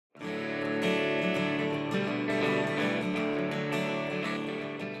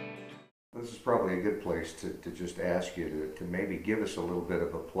this is probably a good place to just ask you to maybe give us a little bit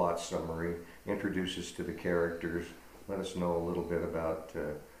of a plot summary, introduce us to the characters, let us know a little bit about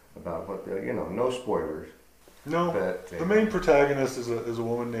what the, no spoilers. No, But, the main protagonist is a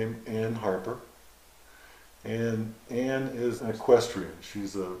woman named Anne Harper, and Anne is an equestrian.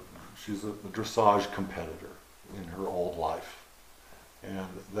 She's a dressage competitor in her old life, and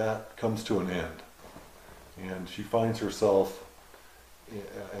that comes to an end. And she finds herself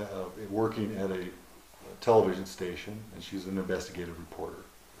working at a television station, and she's an investigative reporter.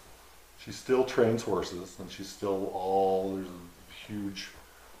 She still trains horses, and there's a huge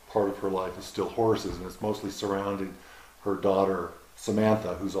part of her life is still horses, and it's mostly surrounding her daughter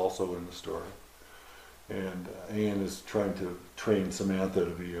Samantha, who's also in the story. And Anne is trying to train Samantha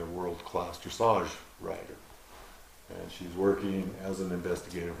to be a world-class dressage rider. And she's working as an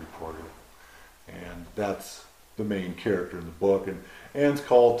investigative reporter. And that's the main character in the book. And Anne's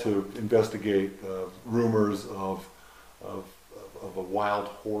called to investigate rumors of a wild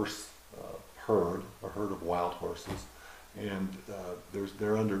horse herd, a herd of wild horses. And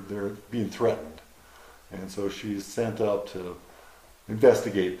they're being threatened. And so she's sent up to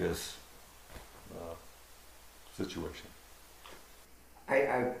investigate this situation.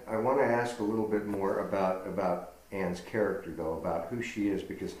 I want to ask a little bit more about Anne's character, though, about who she is,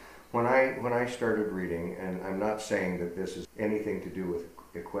 because when I started reading, and I'm not saying that this is anything to do with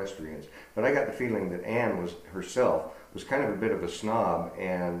equestrians, but I got the feeling that Anne herself was kind of a bit of a snob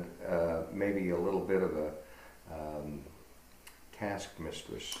and maybe a little bit of a task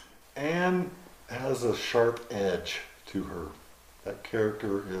mistress. Anne has a sharp edge to her. That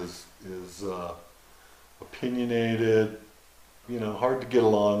character is opinionated, hard to get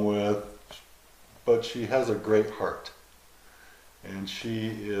along with, but she has a great heart. And she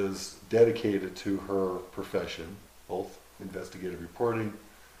is dedicated to her profession, both investigative reporting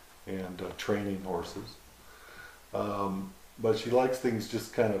and training horses. But she likes things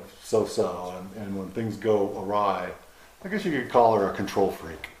just kind of so-so, and when things go awry, I guess you could call her a control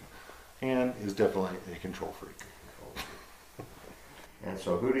freak. Anne is definitely a control freak. And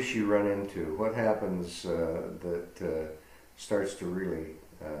so who does she run into? What happens that starts to really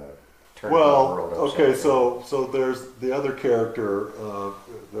turn the world upside okay, down? so there's the other character,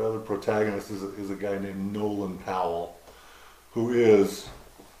 the other protagonist is a guy named Nolan Powell, who is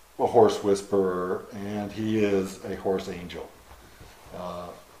a horse whisperer, and he is a horse angel.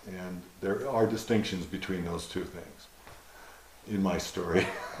 And there are distinctions between those two things in my story.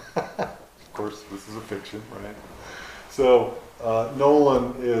 Of course, this is a fiction, right? So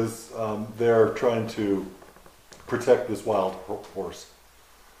Nolan is there trying to protect this wild horse,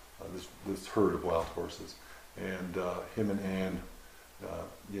 this herd of wild horses, and him and Anne,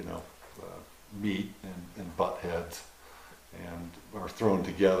 meet and butt heads, and are thrown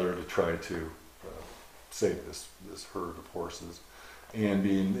together to try to save this herd of horses. Anne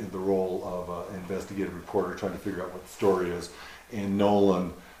being in the role of an investigative reporter, trying to figure out what the story is, and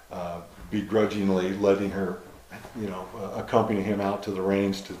Nolan begrudgingly letting her, accompany him out to the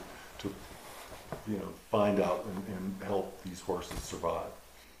range to find out and help these horses survive.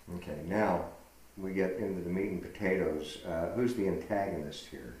 Okay, now we get into the meat and potatoes. Who's the antagonist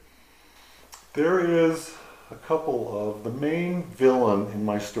here? There is a couple of, the main villain in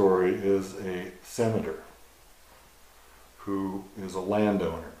my story is a senator who is a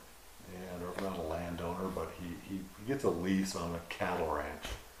landowner, or not a landowner, but he gets a lease on a cattle ranch.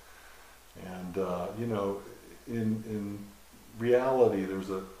 And in reality, there's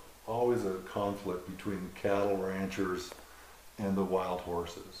always a conflict between the cattle ranchers and the wild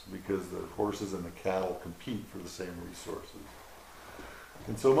horses, because the horses and the cattle compete for the same resources.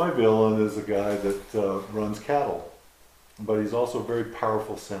 And so my villain is a guy that runs cattle, but he's also a very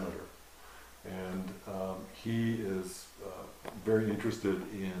powerful senator. And he is very interested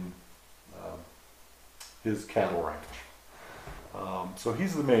in his cattle ranch. So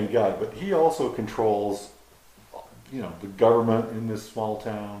he's the main guy, but he also controls, the government in this small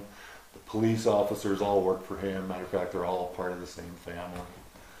town. The police officers all work for him. Matter of fact, they're all part of the same family.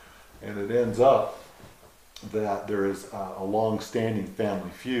 And it ends up that there is a long-standing family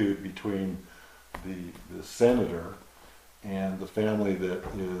feud between the senator and the family that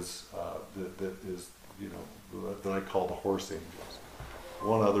is that I call the horse angels.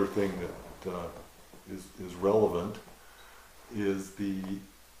 One other thing that is relevant is the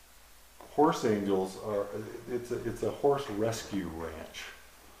horse angels it's a horse rescue ranch.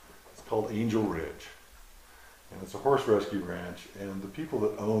 It's called Angel Ridge, and it's a horse rescue ranch. And the people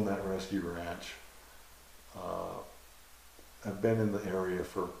that own that rescue ranch have been in the area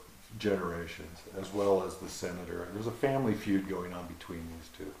for generations, as well as the senator. And there's a family feud going on between these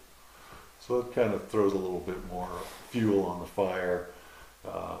two. So it kind of throws a little bit more fuel on the fire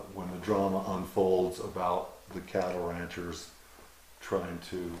when the drama unfolds about the cattle ranchers trying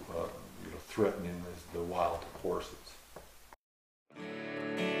to, threatening the wild horses.